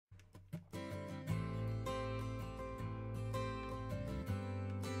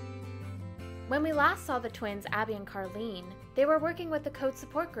When we last saw the twins, Abby and Carlene, they were working with the code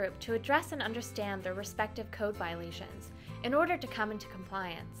support group to address and understand their respective code violations in order to come into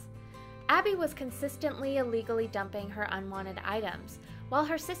compliance. Abby was consistently illegally dumping her unwanted items, while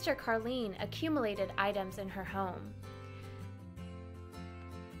her sister Carlene accumulated items in her home.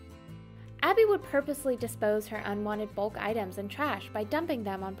 Abby would purposely dispose her unwanted bulk items in trash by dumping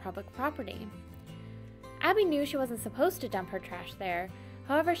them on public property. Abby knew she wasn't supposed to dump her trash there.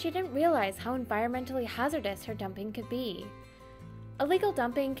 However, she didn't realize how environmentally hazardous her dumping could be. Illegal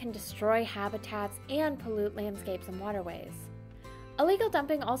dumping can destroy habitats and pollute landscapes and waterways. Illegal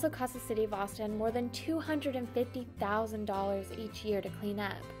dumping also costs the City of Austin more than $250,000 each year to clean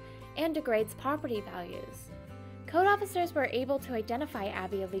up, and degrades property values. Code officers were able to identify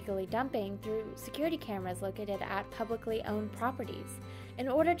Abby illegally dumping through security cameras located at publicly owned properties in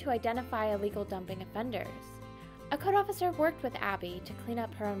order to identify illegal dumping offenders. A code officer worked with Abby to clean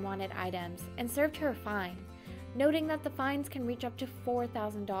up her unwanted items and served her a fine, noting that the fines can reach up to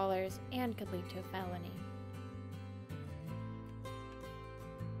 $4,000 and could lead to a felony.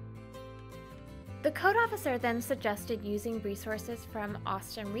 The code officer then suggested using resources from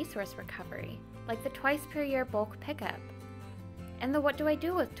Austin Resource Recovery, like the twice per year bulk pickup, and the What Do I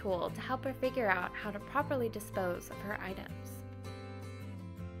Do With tool to help her figure out how to properly dispose of her items.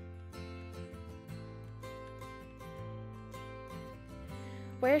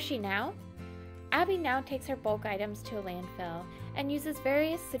 Where is she now? Abby now takes her bulk items to a landfill and uses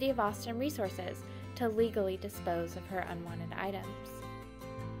various City of Austin resources to legally dispose of her unwanted items.